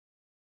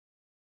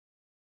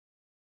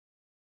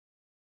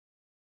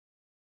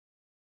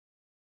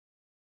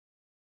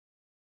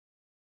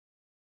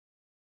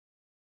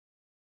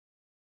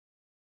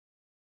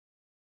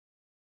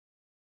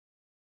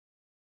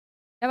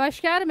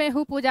नमस्कार, मैं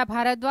हूँ पूजा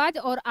भारद्वाज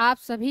और आप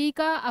सभी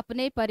का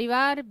अपने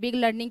परिवार बिग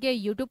लर्निंग के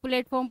यूट्यूब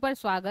प्लेटफॉर्म पर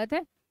स्वागत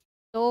है।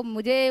 तो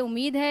मुझे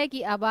उम्मीद है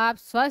कि अब आप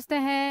स्वस्थ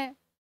हैं,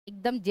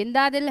 एकदम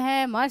जिंदा दिल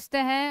हैं, मस्त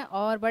हैं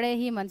और बड़े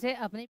ही मन से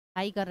अपनी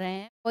पढ़ाई कर रहे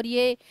हैं। और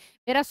ये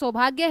मेरा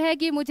सौभाग्य है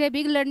कि मुझे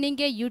बिग लर्निंग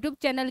के यूट्यूब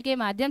चैनल के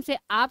माध्यम से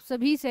आप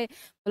सभी से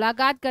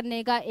मुलाकात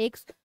करने का एक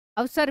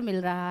अवसर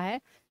मिल रहा है।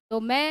 तो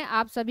मैं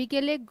आप सभी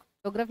के लिए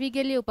ज्योग्राफी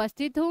के लिए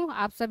उपस्थित हूँ,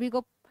 आप सभी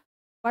को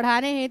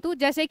पढ़ाने हेतु।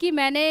 जैसे कि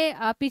मैंने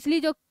पिछली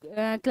जो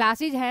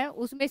क्लासेज हैं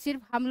उसमें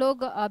सिर्फ हम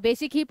लोग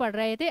बेसिक ही पढ़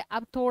रहे थे,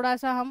 अब थोड़ा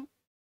सा हम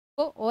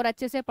को और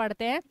अच्छे से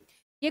पढ़ते हैं।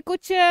 ये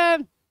कुछ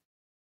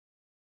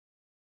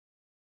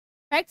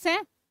फैक्ट्स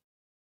हैं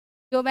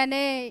जो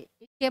मैंने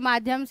इसके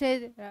माध्यम से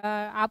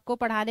आपको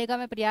पढ़ाने का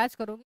मैं प्रयास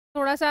करूंगी।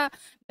 थोड़ा सा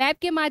मैप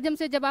के माध्यम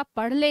से जब आप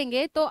पढ़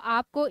लेंगे तो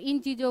आपको इन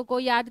चीज़ों को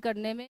याद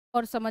करने में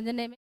और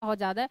समझने में बहुत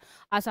ज़्यादा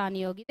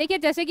आसानी होगी। देखिए,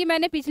 जैसे कि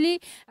मैंने पिछली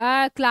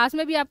क्लास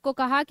में भी आपको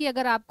कहा कि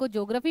अगर आपको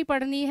ज्योग्राफी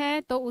पढ़नी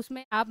है तो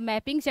उसमें आप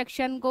मैपिंग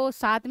सेक्शन को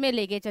साथ में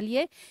लेके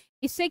चलिए।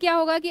 इससे क्या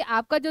होगा कि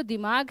आपका जो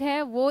दिमाग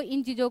है वो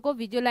इन चीज़ों को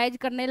विजुलाइज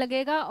करने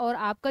लगेगा और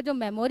आपका जो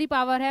मेमोरी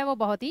पावर है वो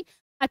बहुत ही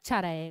अच्छा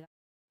रहेगा।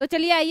 तो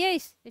चलिए, आइए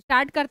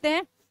स्टार्ट करते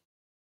हैं।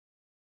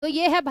 तो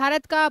ये है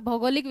भारत का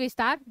भौगोलिक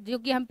विस्तार, जो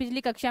कि हम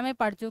पिछली कक्षा में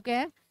पढ़ चुके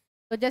हैं।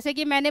 तो जैसे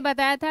कि मैंने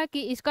बताया था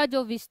कि इसका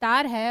जो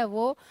विस्तार है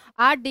वो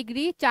 8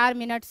 डिग्री 4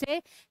 मिनट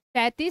से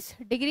 37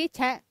 डिग्री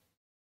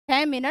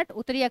 6 मिनट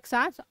उत्तरी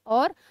अक्षांश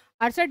और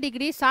 68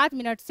 डिग्री 7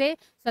 मिनट से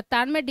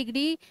 97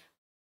 डिग्री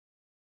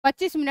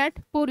 25 मिनट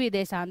पूर्वी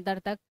देशांतर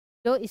तक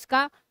जो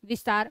इसका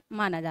विस्तार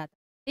माना जाता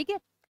है। ठीक है,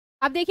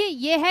 अब देखिए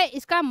ये है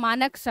इसका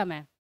मानक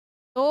समय।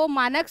 तो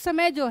मानक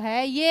समय जो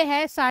है ये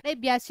है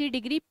 82.5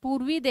 डिग्री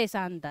पूर्वी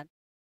देशांतर।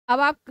 अब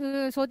आप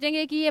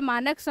सोचेंगे कि ये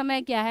मानक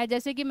समय क्या है।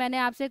 जैसे कि मैंने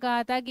आपसे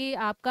कहा था कि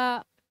आपका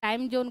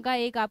टाइम जोन का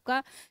एक आपका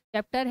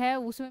चैप्टर है,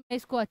 उसमें मैं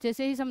इसको अच्छे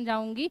से ही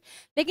समझाऊंगी,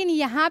 लेकिन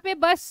यहाँ पे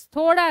बस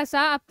थोड़ा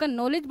सा आपका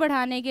नॉलेज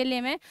बढ़ाने के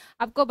लिए मैं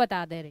आपको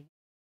बता दे रही हूँ।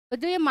 तो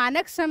जो ये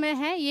मानक समय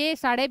है ये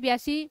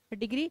 82.5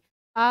 डिग्री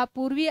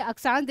पूर्वी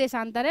अक्षांश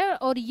देशांतर है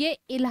और ये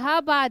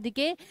इलाहाबाद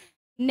के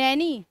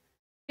नैनी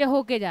से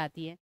होके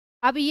जाती है।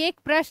 अब ये एक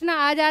प्रश्न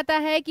आ जाता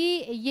है कि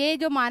ये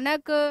जो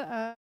मानक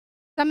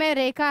समय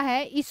रेखा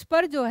है इस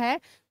पर जो है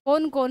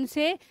कौन कौन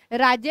से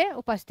राज्य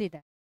उपस्थित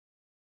है।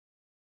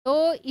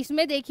 तो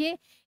इसमें देखिए,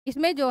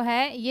 इसमें जो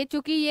है ये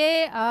चूंकि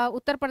ये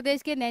उत्तर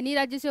प्रदेश के नैनी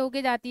राज्य से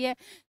होके जाती है,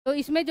 तो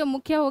इसमें जो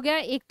मुख्य हो गया,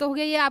 एक तो हो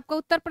गया ये आपका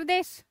उत्तर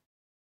प्रदेश।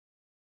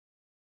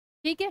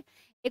 ठीक है,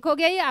 एक हो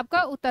गया ये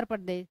आपका उत्तर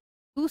प्रदेश।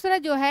 दूसरा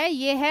जो है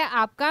ये है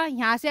आपका,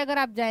 यहाँ से अगर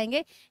आप जाएंगे,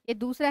 ये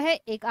दूसरा है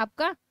एक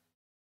आपका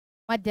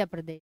मध्य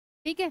प्रदेश।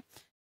 ठीक है,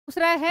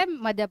 दूसरा है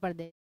मध्य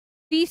प्रदेश।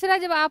 तीसरा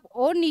जब आप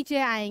और नीचे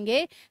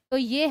आएंगे तो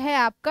ये है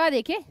आपका,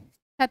 देखिए,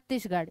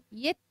 छत्तीसगढ़,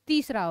 ये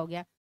तीसरा हो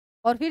गया।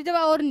 और फिर जब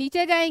और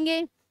नीचे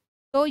जाएंगे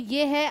तो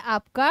ये है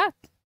आपका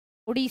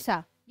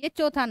उड़ीसा, ये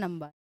चौथा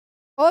नंबर।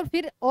 और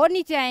फिर और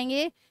नीचे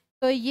आएंगे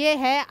तो ये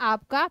है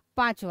आपका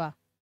पांचवा,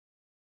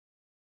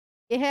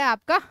 ये है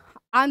आपका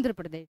आंध्र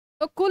प्रदेश।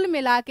 तो कुल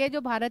मिला के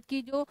जो भारत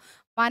की जो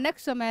मानक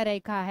समय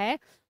रेखा है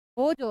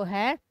वो जो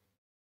है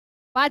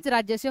 5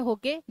 राज्य से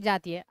होके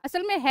जाती है।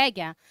 असल में है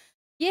क्या,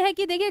 ये है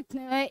कि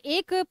देखिए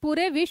एक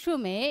पूरे विश्व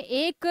में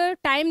एक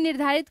टाइम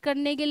निर्धारित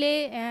करने के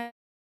लिए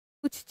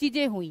कुछ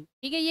चीजें हुई।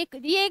 ठीक है,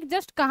 ये एक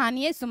जस्ट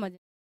कहानी है, समझ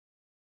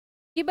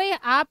कि भाई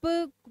आप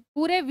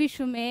पूरे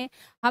विश्व में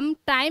हम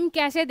टाइम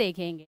कैसे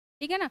देखेंगे।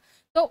 ठीक है ना,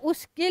 तो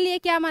उसके लिए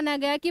क्या माना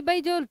गया कि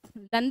भाई जो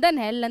लंदन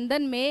है,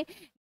 लंदन में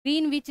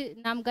ग्रीनविच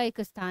नाम का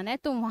एक स्थान है,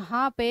 तो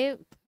वहां पे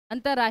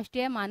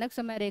अंतरराष्ट्रीय मानक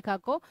समय रेखा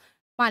को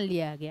मान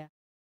लिया गया।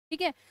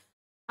 ठीक है,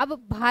 अब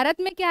भारत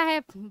में क्या है,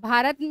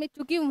 भारत में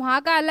चूंकि वहां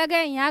का अलग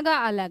है यहाँ का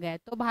अलग है,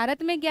 तो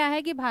भारत में क्या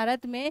है कि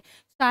भारत में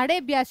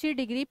 82.5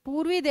 डिग्री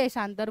पूर्वी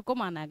देशांतर को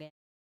माना गया।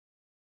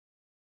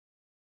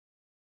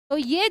 तो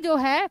ये जो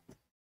है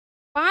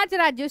 5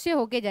 राज्यों से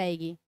होके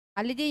जाएगी।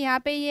 मान लीजिए यहाँ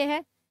पे ये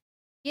है,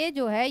 ये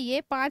जो है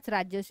ये 5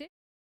 राज्यों से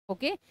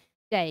होके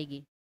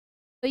जाएगी।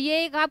 तो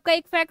ये एक आपका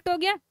एक फैक्ट हो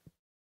गया।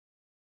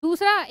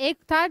 दूसरा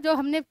एक था जो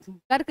हमने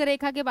कर्क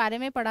रेखा के बारे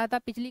में पढ़ा था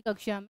पिछली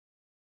कक्षा में।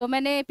 तो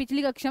मैंने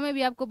पिछली कक्षा में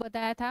भी आपको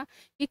बताया था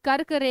कि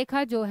कर्क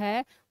रेखा जो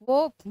है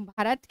वो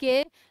भारत के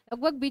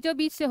लगभग बीचों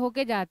बीच से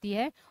होके जाती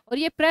है। और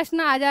ये प्रश्न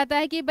आ जाता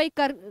है कि भाई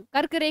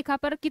कर्क रेखा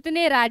पर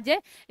कितने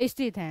राज्य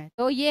स्थित हैं।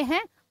 तो ये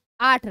हैं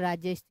 8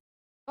 राज्य स्थित।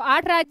 तो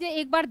 8 राज्य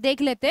एक बार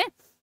देख लेते हैं।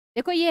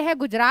 देखो, ये है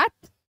गुजरात,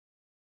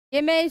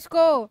 ये मैं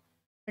इसको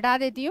हटा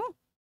देती हूँ।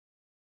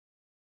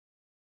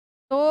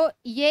 तो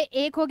ये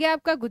एक हो गया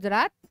आपका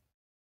गुजरात,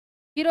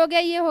 फिर हो गया,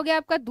 ये हो गया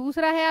आपका,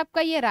 दूसरा है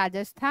आपका ये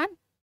राजस्थान।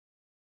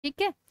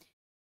 ठीक है,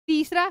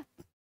 तीसरा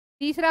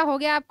तीसरा हो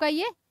गया आपका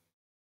ये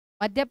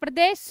मध्य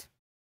प्रदेश।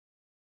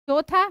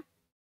 चौथा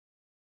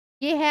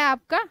ये है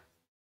आपका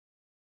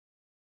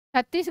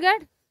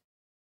छत्तीसगढ़।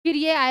 फिर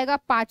ये आएगा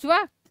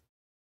पांचवा,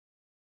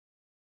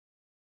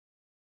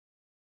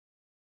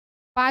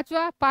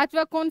 पांचवा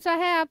पांचवा कौन सा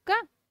है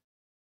आपका,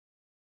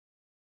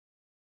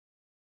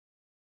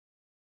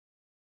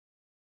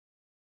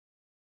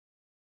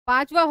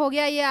 पांचवा हो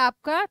गया ये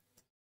आपका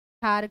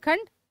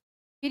झारखंड।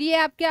 फिर ये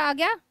आपके आ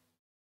गया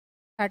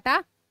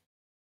छठा।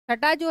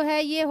 छठा जो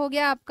है ये हो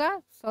गया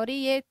आपका, सॉरी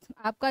ये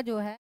आपका जो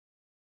है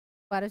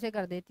 12 से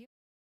कर देती हूँ,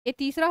 ये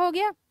तीसरा हो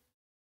गया।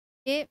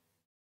 ये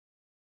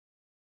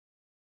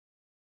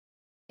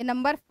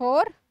नंबर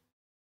 4,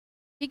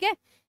 ठीक है।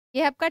 ये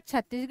है आपका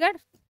छत्तीसगढ़।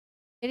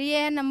 फिर ये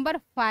है नंबर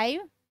 5,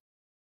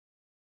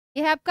 ये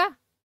है आपका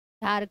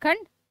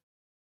झारखंड।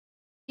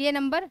 ये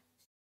नंबर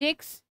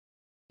 6,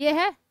 ये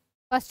है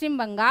पश्चिम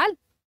बंगाल।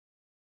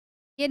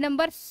 ये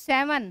नंबर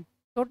 7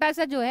 छोटा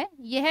सा जो है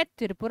ये है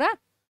त्रिपुरा।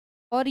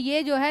 और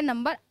ये जो है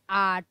नंबर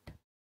 8,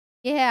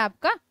 ये है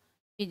आपका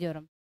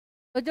मिजोरम।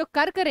 तो जो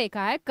कर्क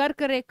रेखा है,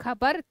 कर्क रेखा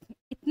पर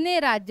इतने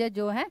राज्य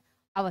जो है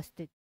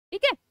अवस्थित,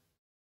 ठीक है।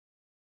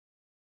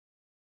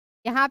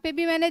 यहाँ पे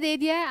भी मैंने दे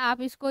दिया है,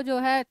 आप इसको जो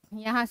है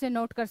यहाँ से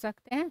नोट कर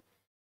सकते हैं।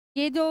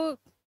 ये जो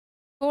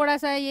थोड़ा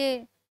सा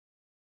ये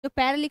जो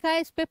पैर लिखा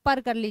है इस पे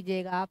पर कर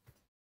लीजिएगा आप,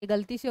 ये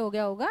गलती से हो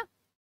गया होगा,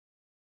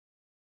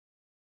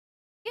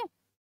 ठीक है।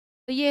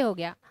 तो ये हो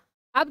गया।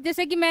 अब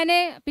जैसे कि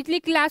मैंने पिछली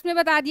क्लास में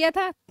बता दिया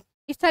था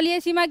स्थलीय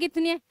सीमा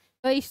कितनी है,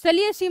 तो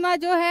स्थलीय सीमा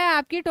जो है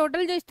आपकी,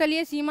 टोटल जो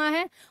स्थलीय सीमा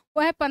है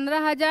वो है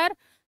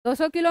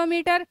 15,200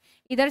 किलोमीटर।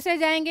 इधर से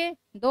जाएंगे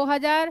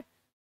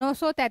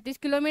 2,933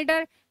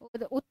 किलोमीटर,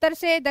 उत्तर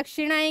से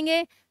दक्षिण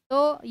आएंगे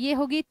तो ये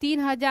होगी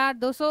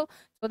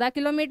 3,214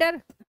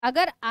 किलोमीटर।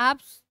 अगर आप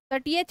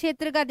तटीय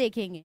क्षेत्र का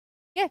देखेंगे,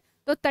 ठीक है,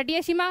 तो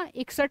तटीय सीमा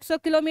 6100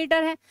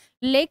 किलोमीटर है।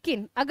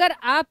 लेकिन अगर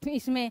आप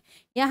इसमें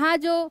यहाँ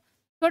जो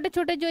छोटे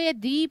छोटे जो ये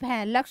द्वीप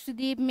हैं,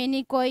 लक्षद्वीप,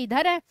 मिनिकॉय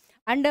इधर है,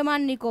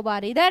 अंडमान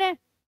निकोबार इधर है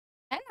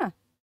ना।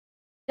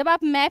 जब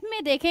आप मैप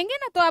में देखेंगे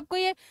ना तो आपको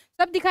ये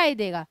सब दिखाई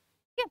देगा,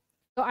 ठीक है।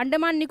 तो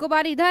अंडमान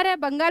निकोबार इधर है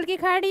बंगाल की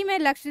खाड़ी में,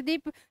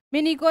 लक्षद्वीप,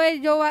 मिनिकॉय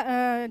जो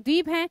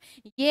द्वीप हैं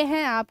ये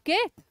हैं आपके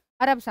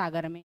अरब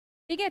सागर में,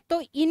 ठीक है।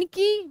 तो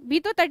इनकी भी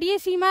तो तटीय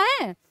सीमा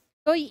है,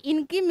 तो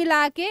इनकी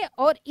मिला के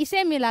और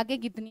इसे मिला के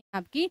कितनी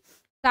आपकी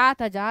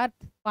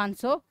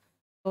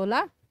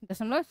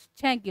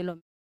 7,516.6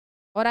 किलोमीटर।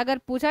 और अगर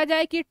पूछा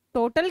जाए कि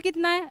टोटल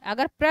कितना है,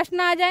 अगर प्रश्न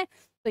आ जाए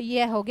तो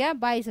ये हो गया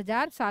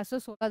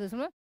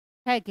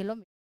 22,716.6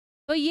 किलोमीटर।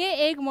 तो ये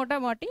एक मोटा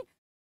मोटी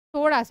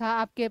थोड़ा सा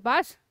आपके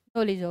पास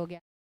नॉलेज हो गया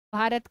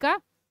भारत का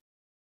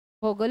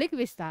भौगोलिक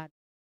विस्तार।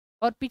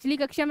 और पिछली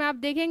कक्षा में आप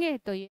देखेंगे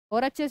तो ये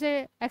और अच्छे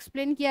से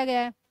एक्सप्लेन किया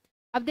गया है।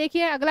 अब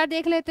देखिए अगला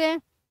देख लेते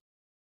हैं।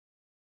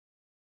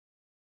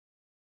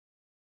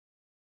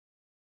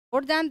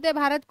 और जानते हैं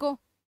भारत को,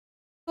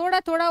 थोड़ा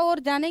थोड़ा और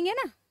जानेंगे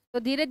ना तो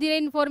धीरे धीरे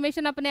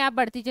इन्फॉर्मेशन अपने आप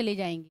बढ़ती चली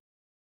जाएंगी।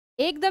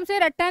 एकदम से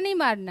रट्टा नहीं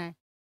मारना है,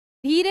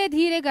 धीरे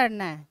धीरे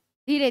करना है,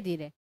 धीरे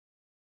धीरे।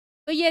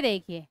 तो ये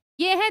देखिए,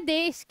 ये है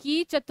देश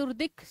की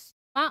चतुर्दिक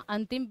सीमा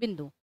अंतिम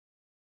बिंदु।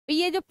 तो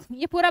ये जो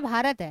ये पूरा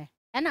भारत है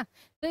ना,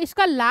 तो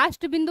इसका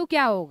लास्ट बिंदु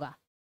क्या होगा,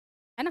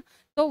 है ना।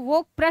 तो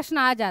वो प्रश्न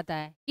आ जाता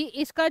है कि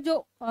इसका जो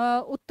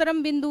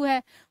उत्तरम बिंदु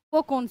है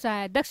वो कौन सा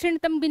है,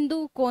 दक्षिणतम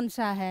बिंदु कौन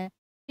सा है,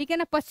 ठीक है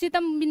ना,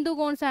 पश्चिमतम बिंदु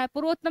कौन सा है,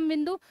 पूर्वोत्तम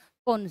बिंदु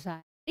कौन सा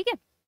है, ठीक है।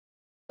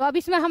 तो अब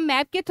इसमें हम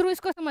मैप के थ्रू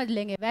इसको समझ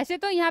लेंगे। वैसे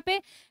तो यहाँ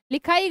पे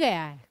लिखा ही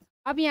गया है,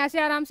 अब यहाँ से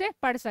आराम से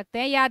पढ़ सकते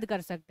हैं, याद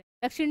कर सकते हैं।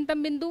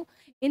 दक्षिणतम बिंदु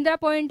इंदिरा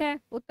पॉइंट है,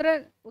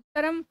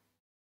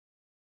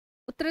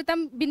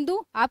 उत्तरतम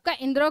बिंदु आपका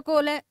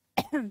इंद्रकोल है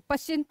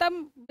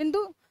पश्चिमतम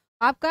बिंदु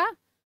आपका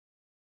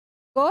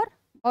गौर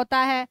होता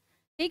है,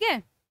 ठीक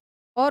है।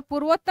 और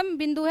पूर्वोत्तम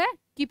बिंदु है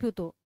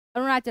किपुतो,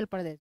 अरुणाचल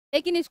प्रदेश।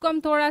 लेकिन इसको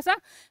हम थोड़ा सा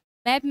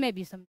मैप में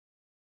भी समझ।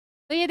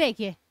 तो ये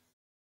देखिए,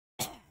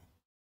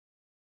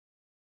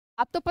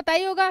 अब तो पता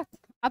ही होगा।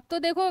 अब तो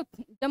देखो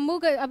जम्मू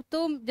का, अब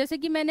तो जैसे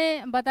कि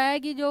मैंने बताया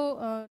कि जो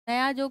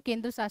नया जो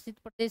केंद्र शासित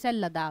प्रदेश है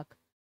लद्दाख,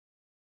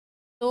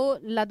 तो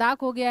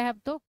लद्दाख हो गया है अब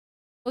तो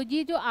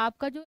ये जो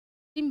आपका जो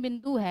अंतिम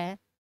बिंदु है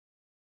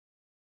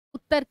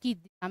उत्तर की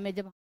दिशा में,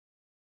 जब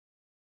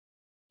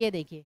ये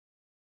देखिए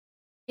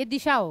ये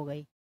दिशा हो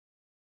गई,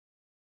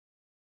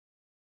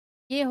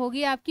 ये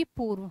होगी आपकी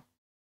पूर्व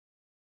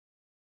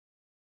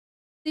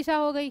दिशा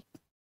हो गई,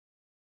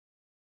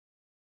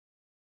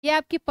 ये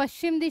आपकी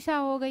पश्चिम दिशा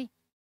हो गई,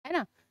 है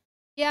ना,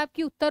 ये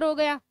आपकी उत्तर हो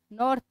गया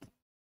नॉर्थ,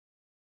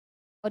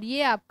 और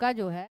ये आपका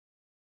जो है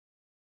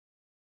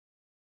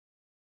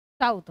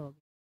साउथ हो गया।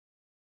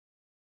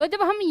 तो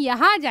जब हम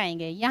यहाँ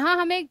जाएंगे, यहाँ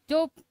हमें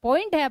जो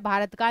पॉइंट है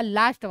भारत का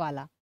लास्ट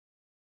वाला,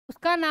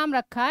 उसका नाम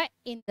रखा है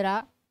इंदिरा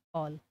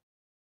कॉल।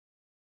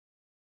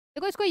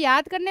 देखो इसको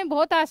याद करने में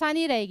बहुत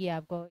आसानी रहेगी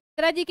आपको,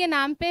 इंदिरा जी के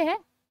नाम पे है,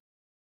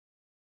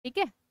 ठीक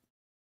है,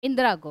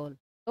 इंदिरा कॉल।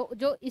 तो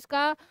जो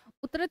इसका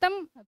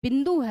उत्तरतम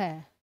बिंदु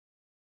है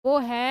वो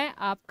है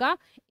आपका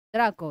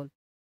इंदिरा कॉल।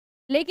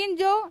 लेकिन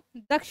जो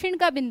दक्षिण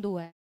का बिंदु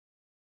है,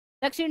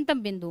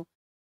 दक्षिणतम बिंदु,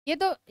 ये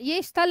तो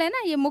ये स्थल है ना,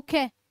 ये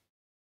मुख्य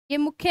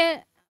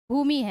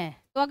भूमि है।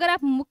 तो अगर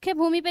आप मुख्य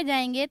भूमि पे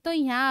जाएंगे तो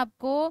यहाँ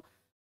आपको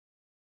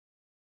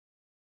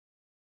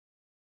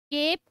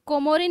केप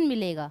कोमोरिन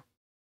मिलेगा।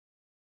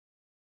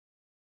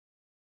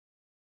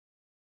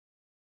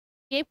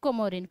 केप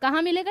कोमोरिन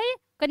कहाँ मिलेगा, ये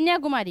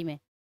कन्याकुमारी में।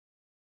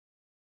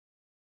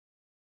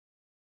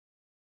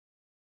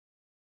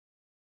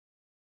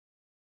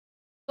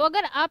 तो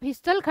अगर आप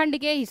स्थल खंड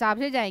के हिसाब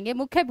से जाएंगे,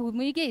 मुख्य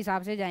भूमि के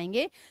हिसाब से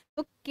जाएंगे,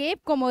 तो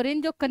केप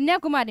कोमोरिन जो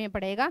कन्याकुमारी में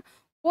पड़ेगा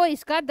वो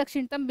इसका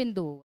दक्षिणतम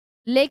बिंदु होगा।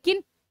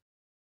 लेकिन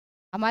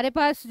हमारे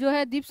पास जो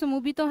है द्वीप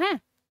समूह भी तो है,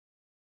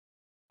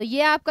 तो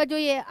ये आपका जो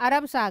ये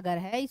अरब सागर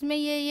है, इसमें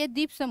ये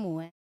द्वीप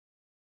समूह है।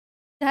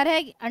 इधर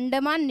है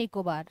अंडमान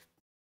निकोबार,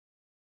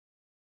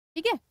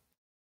 ठीक है,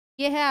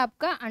 ये है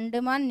आपका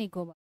अंडमान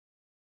निकोबार।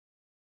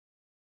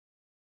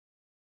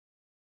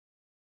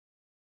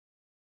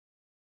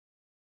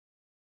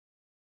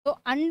 तो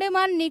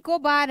अंडमान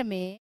निकोबार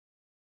में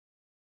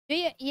जो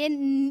ये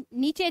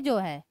नीचे जो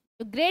है,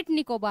 जो ग्रेट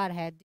निकोबार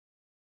है,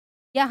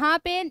 यहाँ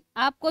पे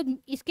आपको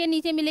इसके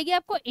नीचे मिलेगी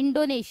आपको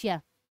इंडोनेशिया।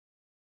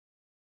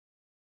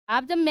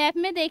 आप जब मैप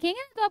में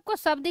देखेंगे तो आपको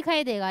सब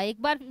दिखाई देगा,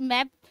 एक बार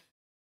मैप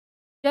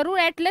जरूर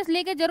एटलस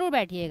लेके जरूर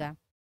बैठिएगा।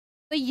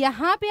 तो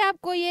यहाँ पे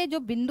आपको ये जो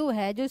बिंदु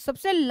है, जो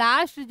सबसे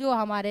लास्ट जो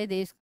हमारे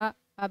देश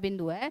का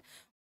बिंदु है,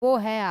 वो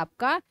है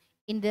आपका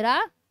इंदिरा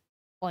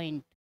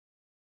पॉइंट।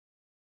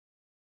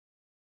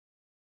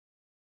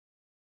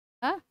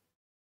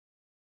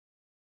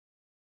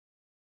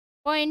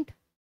 पॉइंट,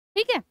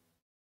 ठीक है।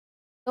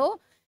 तो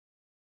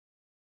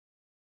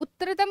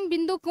उत्तरतम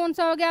बिंदु कौन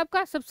सा हो गया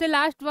आपका, सबसे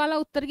लास्ट वाला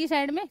उत्तर की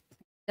साइड में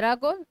इंदिरा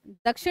को,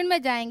 दक्षिण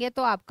में जाएंगे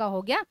तो आपका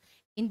हो गया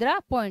इंदिरा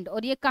पॉइंट।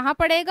 और ये कहाँ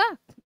पड़ेगा,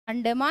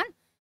 अंडमान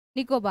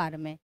निकोबार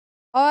में।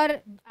 और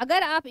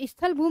अगर आप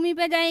स्थल भूमि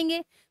पे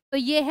जाएंगे तो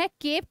ये है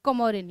केप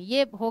कोमोरिन,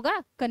 ये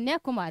होगा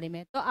कन्याकुमारी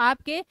में। तो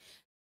आपके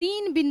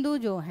तीन बिंदु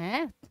जो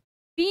हैं,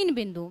 तीन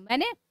बिंदु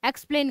मैंने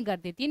एक्सप्लेन कर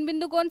दी। तीन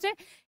बिंदु कौन से,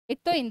 एक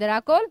तो इंदिरा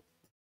कोल,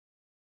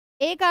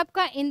 एक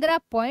आपका इंदिरा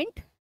पॉइंट,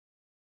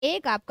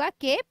 एक आपका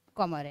केप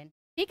कोमोरिन,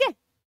 ठीक है।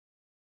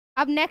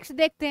 अब नेक्स्ट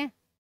देखते हैं।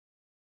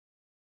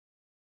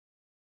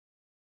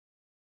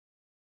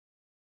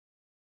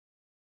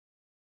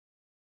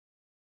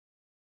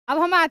 अब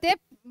हम आते हैं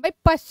भाई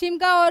पश्चिम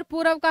का और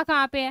पूर्व का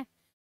कहाँ पे है।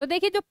 तो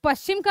देखिए जो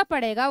पश्चिम का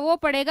पड़ेगा वो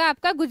पड़ेगा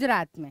आपका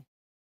गुजरात में।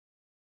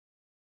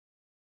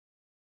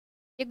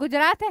 ये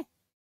गुजरात है,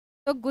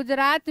 तो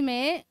गुजरात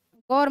में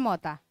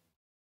गौरमोता,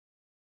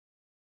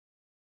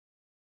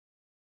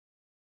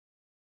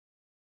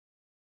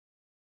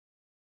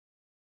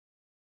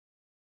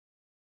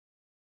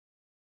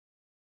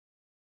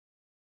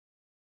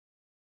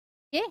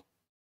 ये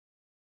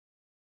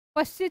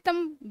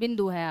पश्चिमतम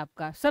बिंदु है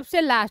आपका,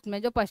 सबसे लास्ट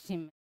में जो पश्चिम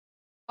में।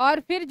 और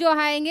फिर जो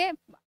आएंगे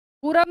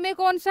पूरब में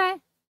कौन सा है,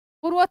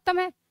 पूर्वोत्तम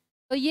है,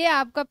 तो ये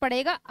आपका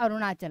पड़ेगा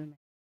अरुणाचल में।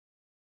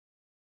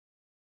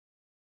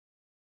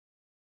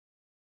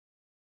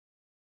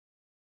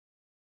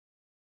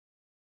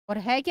 और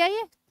है क्या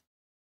ये,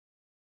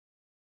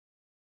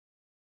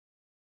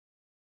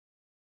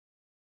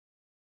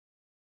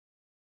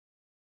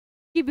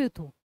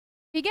 किब्यूथू,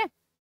 ठीक है।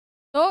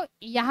 तो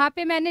यहाँ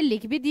पे मैंने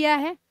लिख भी दिया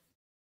है,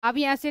 आप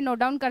यहाँ से नोट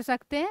डाउन कर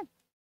सकते हैं।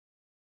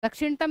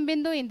 दक्षिणतम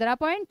बिंदु इंदिरा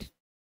पॉइंट,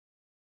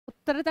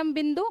 उत्तरतम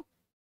बिंदु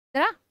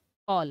इंदिरा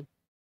कॉल,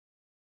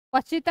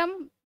 पश्चिमतम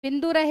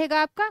बिंदु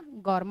रहेगा आपका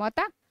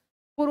गौरमोता,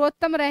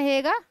 पूर्वोत्तम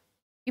रहेगा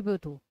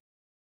किब्यूथू।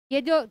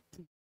 ये जो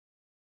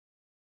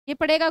ये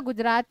पड़ेगा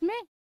गुजरात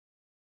में,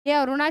 ये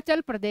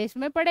अरुणाचल प्रदेश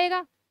में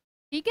पड़ेगा,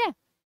 ठीक है।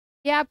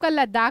 ये आपका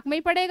लद्दाख में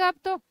ही पड़ेगा अब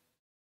तो।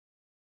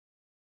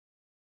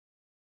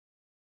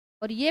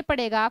 और ये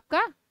पड़ेगा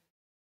आपका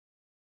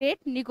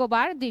ग्रेट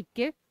निकोबार द्वीप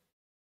के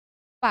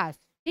पास,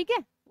 ठीक है,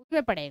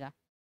 उसमें पड़ेगा।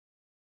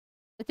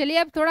 तो चलिए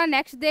अब थोड़ा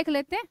नेक्स्ट देख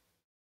लेते हैं।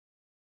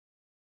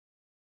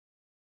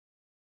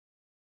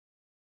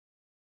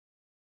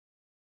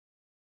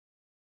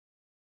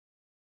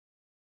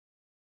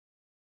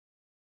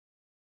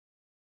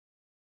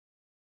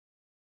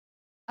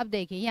 अब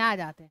देखिए यहाँ आ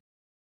जाते हैं।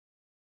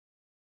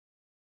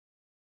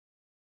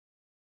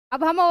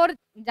 अब हम और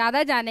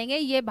ज्यादा जानेंगे।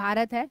 ये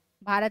भारत है,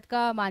 भारत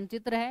का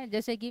मानचित्र है,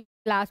 जैसे कि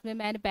क्लास में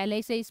मैंने पहले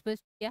ही से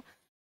स्पष्ट किया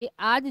कि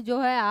आज जो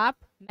है आप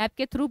मैप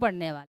के थ्रू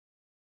पढ़ने वाले,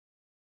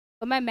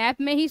 तो मैं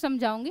मैप में ही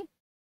समझाऊंगी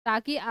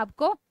ताकि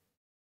आपको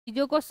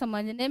चीज़ों को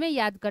समझने में,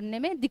 याद करने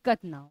में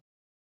दिक्कत ना हो।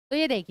 तो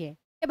ये देखिए,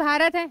 ये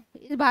भारत है,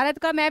 इस भारत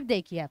का मैप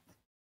देखिए आप।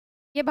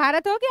 ये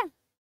भारत हो गया,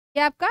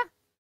 ये आपका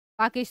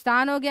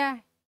पाकिस्तान हो गया,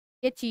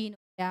 ये चीन हो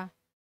गया,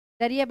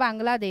 इधर ये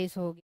बांग्लादेश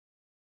हो गया,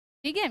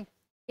 ठीक है,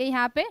 ये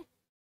यहाँ पे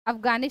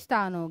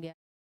अफगानिस्तान हो गया।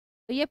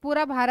 तो ये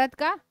पूरा भारत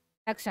का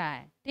नक्शा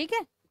है, ठीक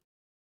है।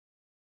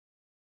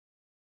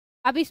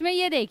 अब इसमें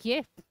ये देखिए,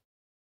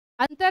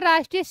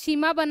 अंतरराष्ट्रीय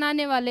सीमा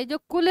बनाने वाले जो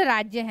कुल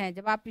राज्य हैं,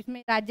 जब आप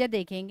इसमें राज्य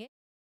देखेंगे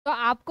तो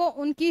आपको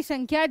उनकी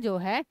संख्या जो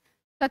है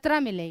 17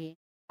 मिलेगी।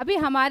 अभी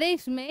हमारे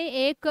इसमें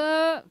एक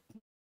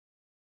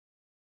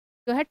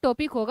जो है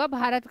टॉपिक होगा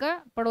भारत का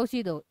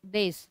पड़ोसी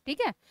देश,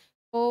 ठीक है।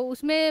 तो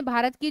उसमें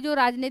भारत की जो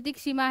राजनीतिक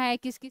सीमा है,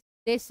 किस किस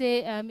देश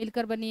से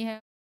मिलकर बनी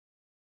है,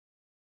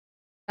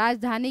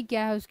 राजधानी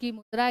क्या है, उसकी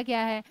मुद्रा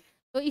क्या है,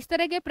 तो इस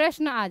तरह के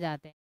प्रश्न आ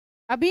जाते हैं।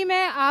 अभी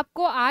मैं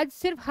आपको आज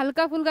सिर्फ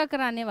हल्का फुल्का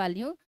कराने वाली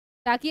हूँ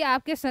ताकि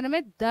आपके सर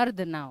में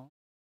दर्द ना हो,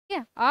 ठीक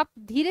है। आप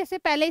धीरे से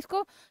पहले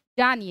इसको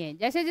जानिए,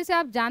 जैसे जैसे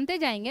आप जानते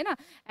जाएंगे ना,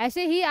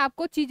 ऐसे ही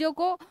आपको चीज़ों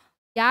को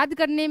याद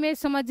करने में,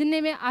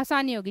 समझने में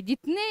आसानी होगी।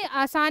 जितने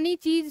आसानी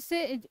चीज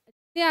से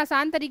जितने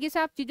आसान तरीके से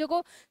आप चीजों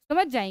को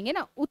समझ जाएंगे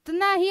ना,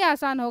 उतना ही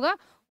आसान होगा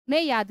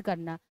उन्हें याद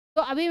करना।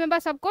 तो अभी मैं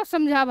बस सबको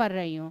समझा भर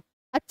रही हूँ।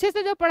 अच्छे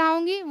से जो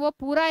पढ़ाऊंगी वो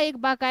पूरा एक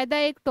बाकायदा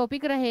एक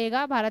टॉपिक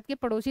रहेगा भारत के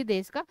पड़ोसी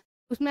देश का,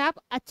 उसमें आप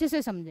अच्छे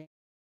से समझें।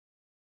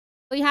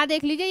 तो यहाँ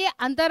देख लीजिए, ये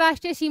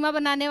अंतरराष्ट्रीय सीमा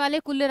बनाने वाले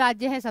कुल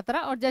राज्य है 17,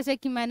 और जैसे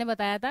कि मैंने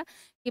बताया था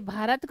कि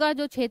भारत का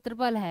जो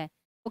क्षेत्रफल है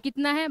वो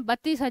कितना है,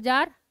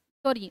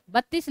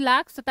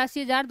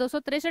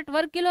 32,87,263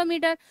 वर्ग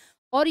किलोमीटर।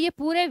 और ये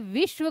पूरे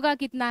विश्व का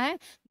कितना है,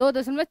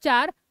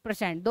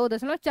 2.4%,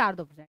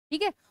 2.42%,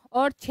 ठीक है।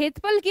 और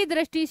क्षेत्रफल की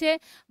दृष्टि से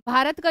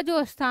भारत का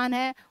जो स्थान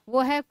है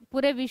वो है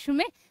पूरे विश्व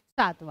में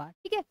 7वां,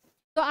 ठीक है।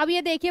 तो अब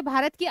ये देखिए,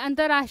 भारत की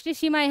अंतरराष्ट्रीय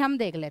सीमाएं हम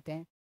देख लेते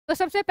हैं। तो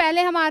सबसे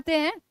पहले हम आते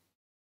हैं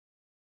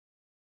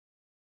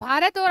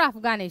भारत और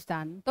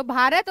अफगानिस्तान। तो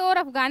भारत और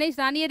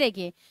अफगानिस्तान, ये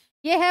देखिए,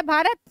 ये है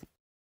भारत,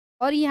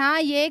 और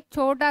यहाँ ये एक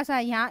छोटा सा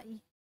यहाँ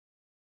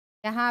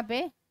यहाँ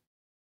पे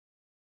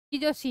की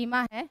जो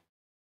सीमा है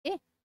ये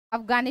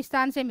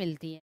अफगानिस्तान से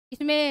मिलती है।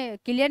 इसमें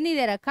क्लियर नहीं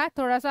दे रखा,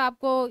 थोड़ा सा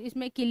आपको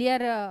इसमें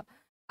क्लियर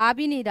आ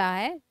भी नहीं रहा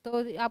है,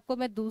 तो आपको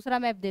मैं दूसरा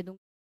मैप दे दूँ।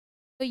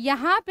 तो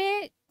यहाँ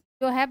पे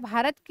जो है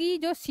भारत की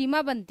जो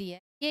सीमा बनती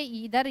है, ये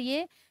इधर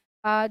ये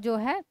जो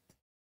है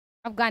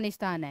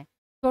अफगानिस्तान है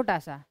छोटा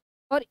सा,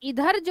 और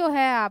इधर जो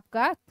है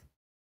आपका,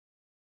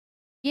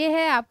 ये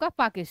है आपका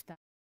पाकिस्तान।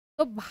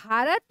 तो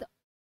भारत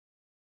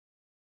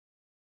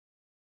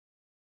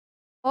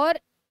और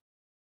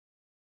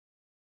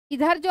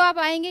इधर जो आप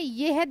आएंगे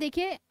ये है,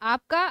 देखिए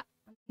आपका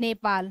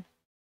नेपाल,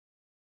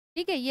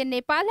 ठीक है, ये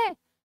नेपाल है,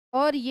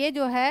 और ये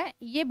जो है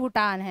ये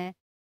भूटान है,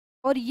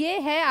 और ये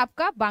है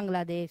आपका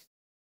बांग्लादेश,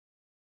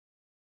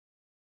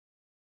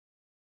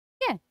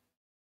 ठीक है।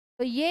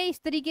 तो ये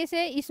इस तरीके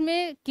से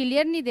इसमें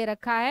क्लियर नहीं दे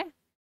रखा है,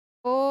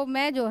 तो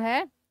मैं जो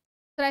है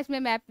दूसरा इसमें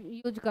मैप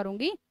यूज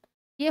करूंगी।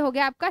 ये हो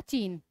गया आपका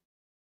चीन।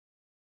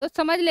 तो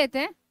समझ लेते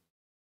हैं,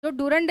 जो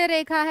डूरंड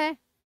रेखा है,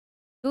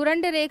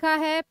 डूरंड रेखा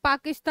है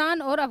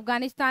पाकिस्तान और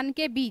अफगानिस्तान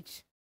के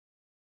बीच,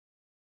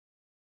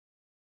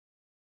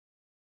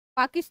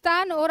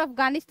 पाकिस्तान और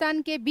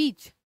अफगानिस्तान के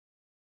बीच।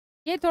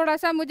 ये थोड़ा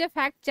सा मुझे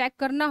फैक्ट चेक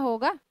करना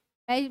होगा,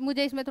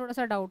 मुझे इसमें थोड़ा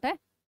सा डाउट है।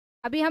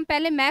 अभी हम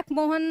पहले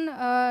मैकमोहन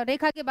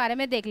रेखा के बारे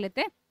में देख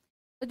लेते हैं।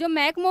 तो जो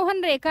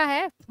मैकमोहन रेखा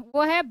है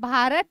वो है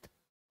भारत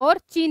और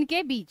चीन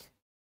के बीच।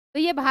 तो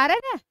ये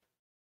भारत है,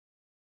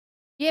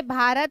 ये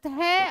भारत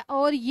है,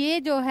 और ये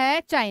जो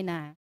है चाइना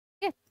है,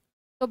 ठीक है।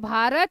 तो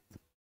भारत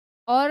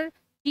और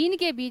चीन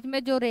के बीच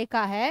में जो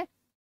रेखा है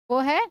वो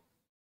है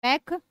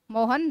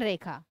मैकमोहन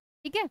रेखा,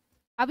 ठीक है।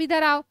 अब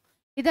इधर आओ,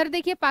 इधर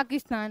देखिए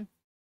पाकिस्तान,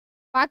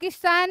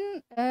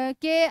 पाकिस्तान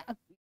के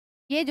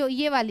ये जो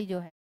ये वाली जो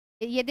है,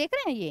 ये देख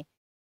रहे हैं,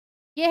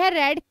 ये है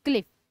रेड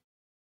क्लिफ,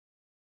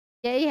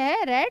 यही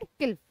है रेड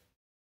क्लिफ।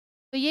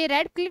 तो ये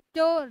रेड क्लिफ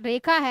जो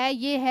रेखा है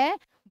ये है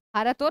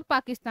भारत और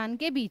पाकिस्तान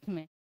के बीच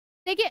में।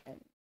 देखिए,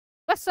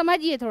 बस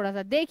समझिए थोड़ा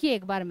सा, देखिए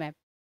एक बार मैप,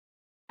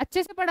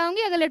 अच्छे से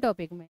पढ़ाऊंगी अगले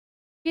टॉपिक में।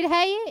 फिर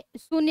है ये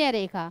शून्य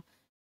रेखा,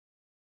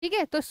 ठीक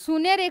है। तो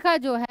शून्य रेखा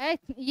जो है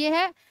ये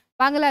है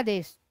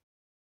बांग्लादेश,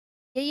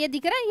 ये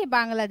दिख रहा है, ये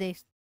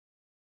बांग्लादेश,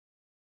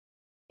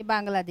 ये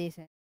बांग्लादेश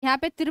है। यहाँ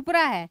पे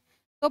त्रिपुरा है।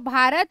 तो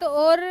भारत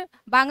और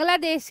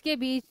बांग्लादेश के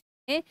बीच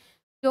में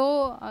जो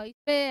इस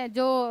पे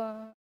जो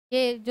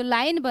ये जो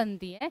लाइन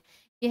बनती है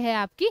ये है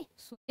आपकी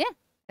शून्य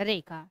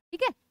रेखा,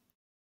 ठीक है।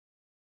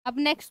 अब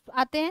नेक्स्ट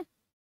आते हैं,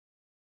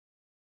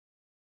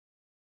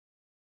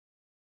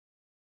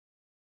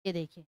 ये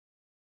देखिए,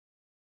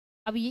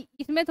 अब ये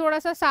इसमें थोड़ा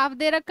सा साफ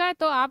दे रखा है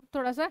तो आप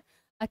थोड़ा सा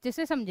अच्छे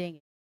से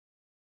समझेंगे।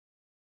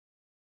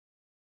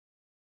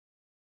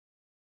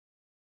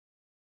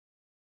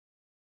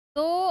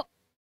 तो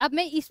अब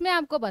मैं इसमें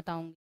आपको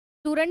बताऊंगी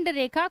तुरंत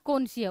रेखा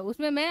कौन सी है,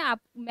 उसमें मैं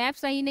आप मैप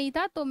सही नहीं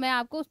था तो मैं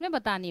आपको उसमें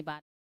बता नहीं पा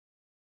रही।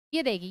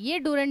 ये देखिए, ये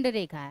डूरंड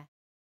रेखा है,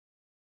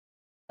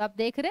 तो आप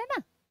देख रहे हैं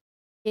ना,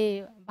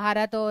 ये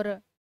भारत और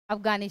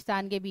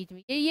अफगानिस्तान के बीच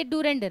में ये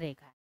डूरंड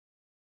रेखा है।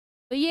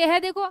 तो ये है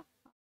देखो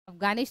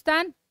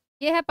अफगानिस्तान,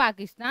 ये है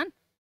पाकिस्तान,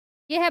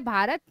 ये है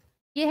भारत,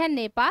 ये है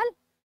नेपाल,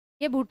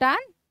 ये भूटान,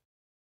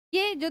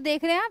 ये जो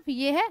देख रहे हैं आप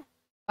ये है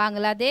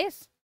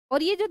बांग्लादेश,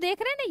 और ये जो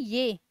देख रहे हैं ना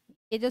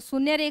ये जो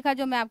शून्य रेखा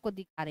जो मैं आपको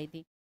दिखा रही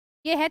थी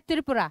ये है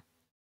त्रिपुरा।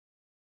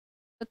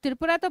 तो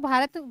त्रिपुरा तो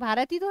भारत,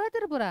 भारत ही तो है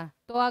त्रिपुरा।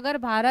 तो अगर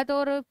भारत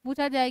और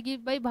पूछा जाए कि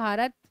भाई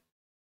भारत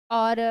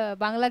और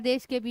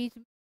बांग्लादेश के बीच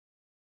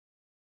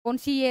कौन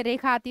सी ये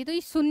रेखा आती है, तो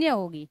ये शून्य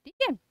होगी, ठीक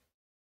है।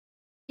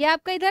 ये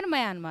आपका इधर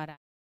म्यांमार है,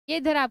 ये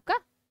इधर आपका।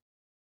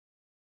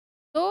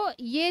 तो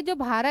ये जो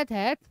भारत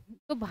है,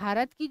 तो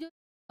भारत की जो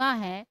सीमा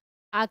है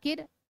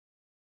आखिर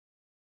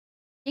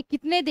ये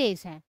कितने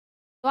देश हैं,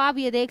 तो आप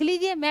ये देख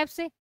लीजिए मैप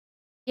से,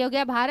 ये हो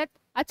गया भारत।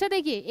 अच्छा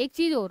देखिए एक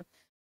चीज और,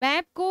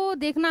 मैप को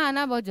देखना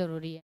आना बहुत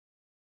जरूरी है।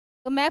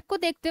 तो मैप को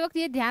देखते वक्त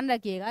ये ध्यान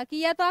रखिएगा कि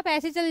या तो आप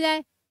ऐसे चल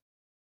जाए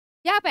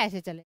या आप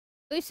ऐसे चले,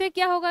 तो इससे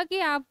क्या होगा कि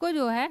आपको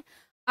जो है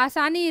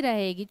आसानी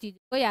रहेगी चीज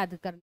को याद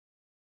करना।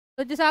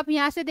 तो जैसे आप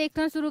यहाँ से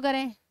देखना शुरू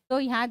करें, तो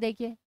यहाँ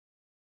देखिए,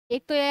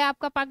 एक तो ये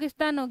आपका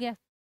पाकिस्तान हो गया,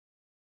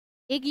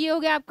 एक ये हो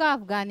गया आपका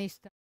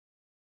अफगानिस्तान,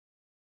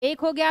 एक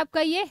हो गया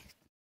आपका ये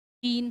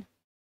चीन,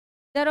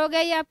 इधर हो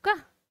गया ये आपका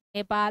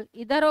नेपाल,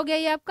 इधर हो गया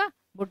ये आपका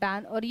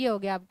भूटान, और ये हो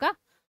गया आपका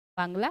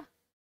बांग्ला।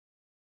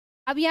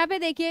 अब यहाँ पे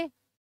देखिए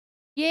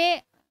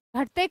ये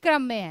घटते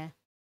क्रम में है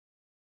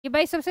कि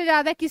भाई सबसे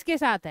ज्यादा किसके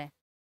साथ है।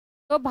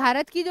 तो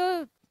भारत की जो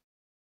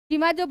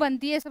सीमा जो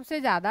बनती है सबसे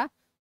ज्यादा,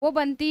 वो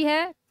बनती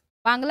है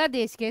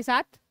बांग्लादेश के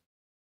साथ,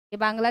 ये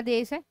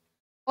बांग्लादेश है।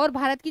 और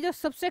भारत की जो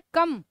सबसे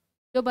कम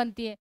जो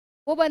बनती है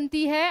वो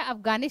बनती है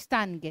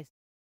अफगानिस्तान के साथ।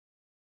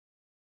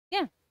 ठीक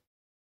है,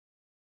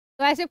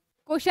 तो ऐसे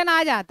क्वेश्चन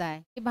आ जाता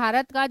है कि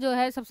भारत का जो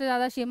है सबसे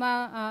ज्यादा सीमा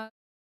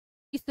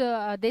किस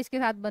देश के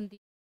साथ बनती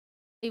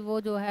है। वो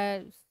जो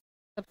है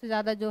सबसे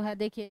ज्यादा जो है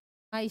देखिए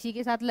इसी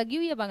के साथ लगी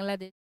हुई है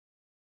बांग्लादेश,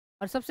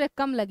 और सबसे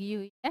कम लगी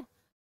हुई है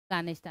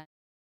अफगानिस्तान।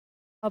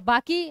 और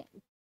बाकी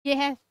ये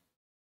है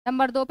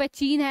नंबर 2 पे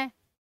चीन है।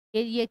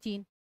 ये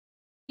चीन,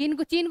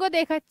 चीन को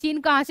देखा,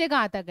 चीन कहाँ से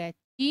कहाँ तक है।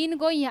 चीन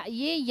को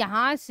ये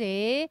यहाँ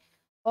से,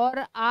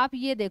 और आप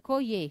ये देखो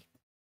ये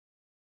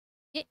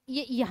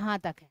यहाँ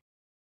तक है।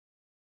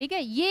 ठीक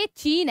है, ये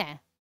चीन है।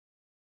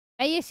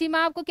 मैं ये सीमा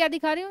आपको क्या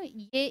दिखा रही हूँ,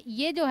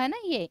 ये जो है ना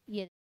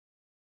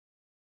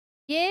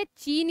ये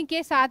चीन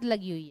के साथ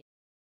लगी हुई है,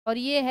 और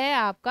ये है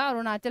आपका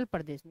अरुणाचल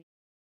प्रदेश में।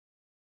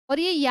 और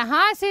ये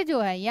यहाँ से जो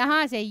है,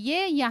 यहाँ से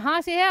ये यहाँ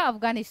से है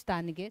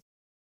अफगानिस्तान के।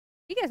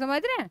 ठीक है,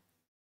 समझ रहे हैं।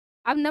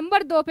 अब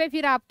नंबर 2 पे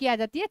फिर आपकी आ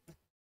जाती है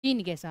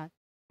चीन के साथ।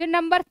 फिर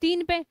नंबर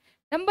 3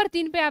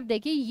 पे आप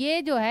देखिए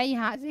ये जो है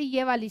यहाँ से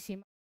ये वाली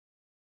सीमा,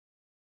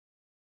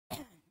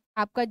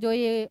 आपका जो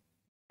ये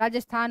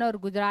राजस्थान और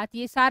गुजरात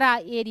ये सारा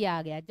एरिया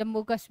आ गया,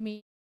 जम्मू कश्मीर।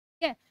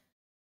 ठीक है,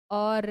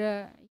 और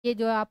ये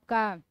जो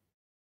आपका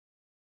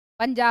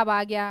पंजाब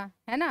आ गया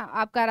है ना,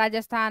 आपका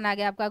राजस्थान आ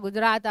गया, आपका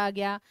गुजरात आ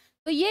गया।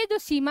 तो ये जो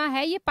सीमा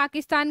है ये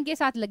पाकिस्तान के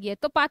साथ लगी है।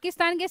 तो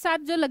पाकिस्तान के साथ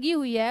जो लगी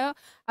हुई है,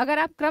 अगर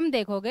आप क्रम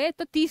देखोगे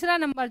तो तीसरा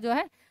नंबर जो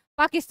है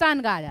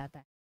पाकिस्तान का आ जाता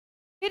है।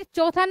 फिर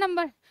चौथा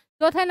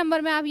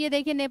नंबर में आप ये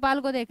देखिए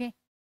नेपाल को देखें,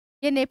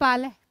 ये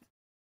नेपाल है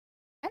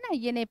ना,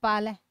 ये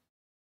नेपाल है।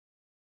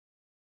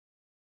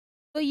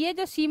 तो ये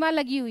जो सीमा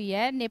लगी हुई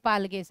है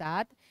नेपाल के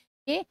साथ,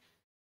 ये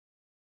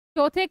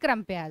चौथे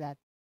क्रम पे आ जाती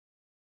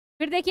है।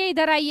 फिर देखिए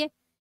इधर आइए,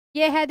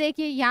 ये है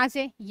देखिए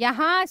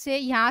यहाँ से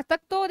यहाँ तक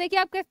तो देखिए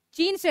आपके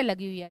चीन से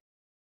लगी हुई है।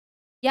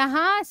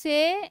 यहाँ से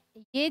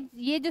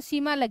ये जो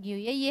सीमा लगी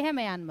हुई है ये है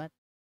म्यांमार।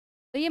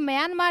 तो ये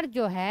म्यांमार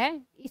जो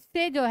है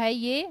इससे जो है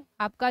ये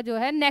आपका जो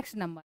है नेक्स्ट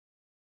नंबर।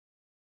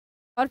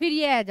 और फिर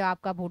ये है जो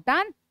आपका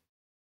भूटान,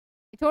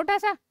 छोटा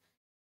सा।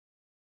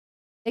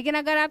 लेकिन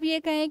अगर आप ये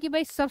कहें कि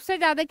भाई सबसे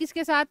ज्यादा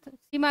किसके साथ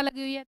सीमा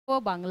लगी हुई है, तो वो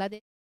बांग्लादेश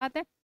के साथ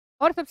है।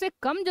 और सबसे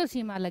कम जो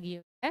सीमा लगी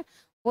हुई है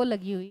वो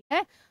लगी हुई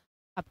है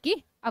आपकी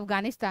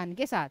अफगानिस्तान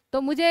के साथ।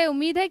 तो मुझे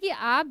उम्मीद है कि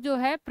आप जो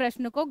है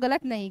प्रश्न को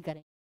गलत नहीं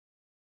करें।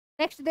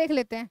 नेक्स्ट देख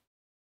लेते हैं।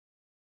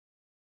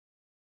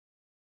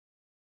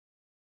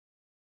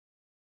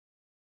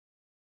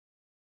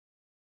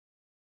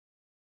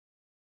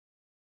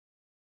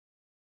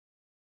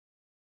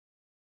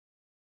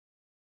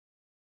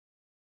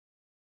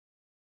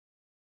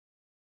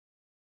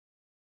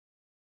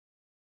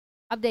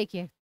 अब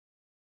देखिए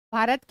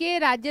भारत के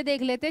राज्य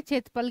देख लेते हैं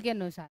क्षेत्रफल के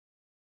अनुसार,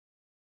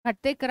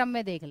 घटते क्रम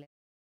में देख ले।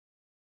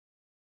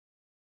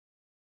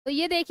 तो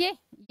ये देखिए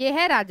ये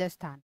है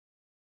राजस्थान।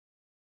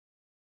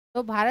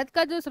 तो भारत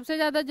का जो सबसे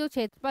ज्यादा जो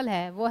क्षेत्रफल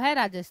है वो है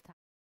राजस्थान।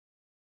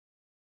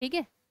 ठीक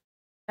है,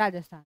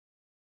 राजस्थान।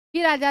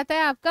 फिर आ जाता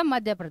है आपका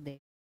मध्य प्रदेश।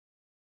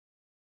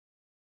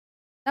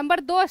 नंबर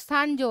 2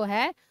 स्थान जो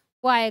है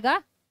वो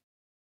आएगा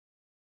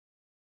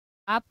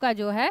आपका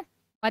जो है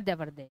मध्य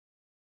प्रदेश।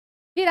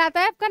 फिर आता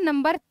है आपका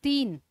नंबर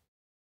 3,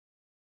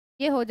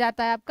 ये हो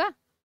जाता है आपका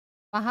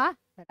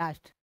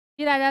महाराष्ट्र।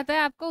 फिर आ जाता है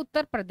आपका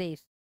उत्तर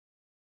प्रदेश,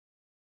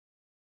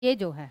 ये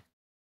जो है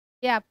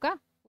ये आपका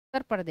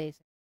उत्तर प्रदेश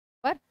है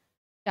पर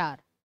 4।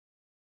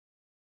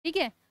 ठीक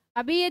है,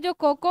 अभी ये जो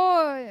कोको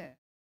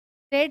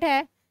स्टेट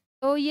है,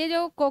 तो ये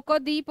जो कोको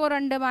द्वीप और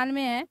अंडमान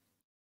में है,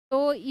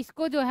 तो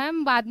इसको जो है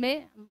हम बाद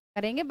में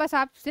करेंगे, बस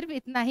आप सिर्फ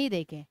इतना ही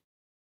देखें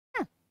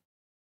ना।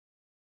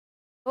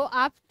 तो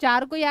आप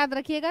 4 को याद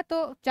रखिएगा।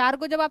 तो 4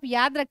 को जब आप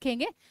याद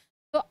रखेंगे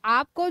तो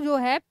आपको जो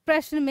है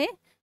प्रश्न में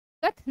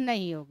दिक्कत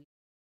नहीं होगी।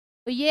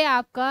 तो ये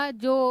आपका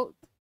जो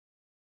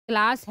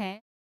क्लास है,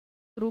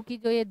 शुरू की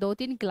जो ये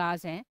 2-3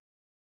 क्लास हैं,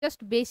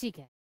 जस्ट बेसिक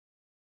है,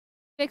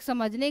 एक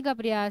समझने का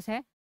प्रयास है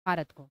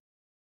भारत को।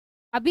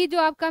 अभी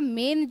जो आपका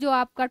मेन जो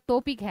आपका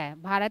टॉपिक है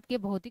भारत के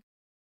भौतिक,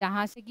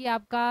 जहाँ से कि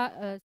आपका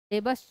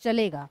सिलेबस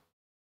चलेगा,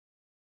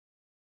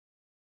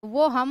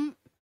 वो हम,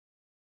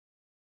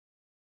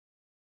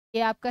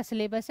 ये आपका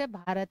सिलेबस है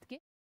भारत के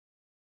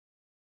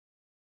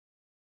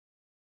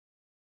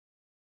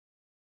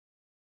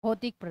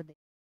भौतिक प्रदेश।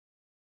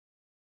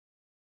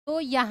 तो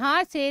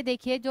यहाँ से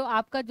देखिए जो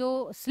आपका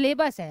जो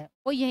सिलेबस है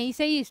वो यहीं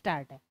से ही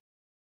स्टार्ट है।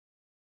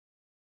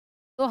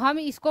 तो हम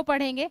इसको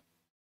पढ़ेंगे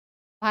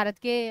भारत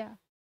के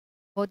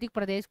भौतिक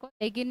प्रदेश को,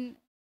 लेकिन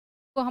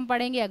इसको हम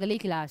पढ़ेंगे अगली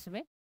क्लास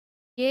में।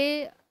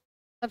 ये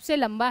सबसे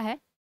लंबा है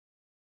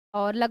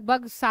और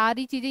लगभग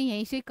सारी चीज़ें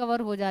यहीं से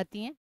कवर हो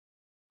जाती हैं।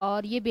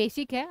 और ये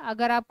बेसिक है,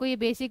 अगर आपको ये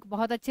बेसिक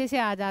बहुत अच्छे से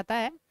आ जाता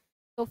है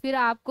तो फिर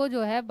आपको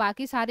जो है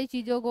बाकी सारी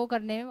चीज़ों को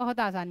करने में बहुत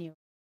आसानी हो।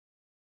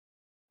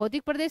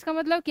 भौतिक प्रदेश का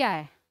मतलब क्या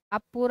है?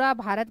 आप पूरा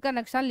भारत का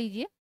नक्शा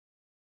लीजिए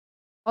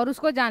और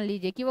उसको जान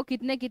लीजिए कि वो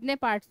कितने कितने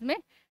पार्ट्स में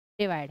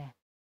डिवाइड है।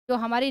 तो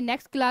हमारी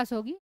नेक्स्ट क्लास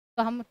होगी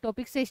तो हम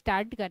टॉपिक से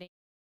स्टार्ट करें।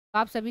 तो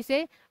आप सभी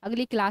से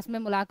अगली क्लास में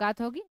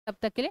मुलाकात होगी। तब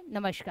तक के लिए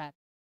नमस्कार।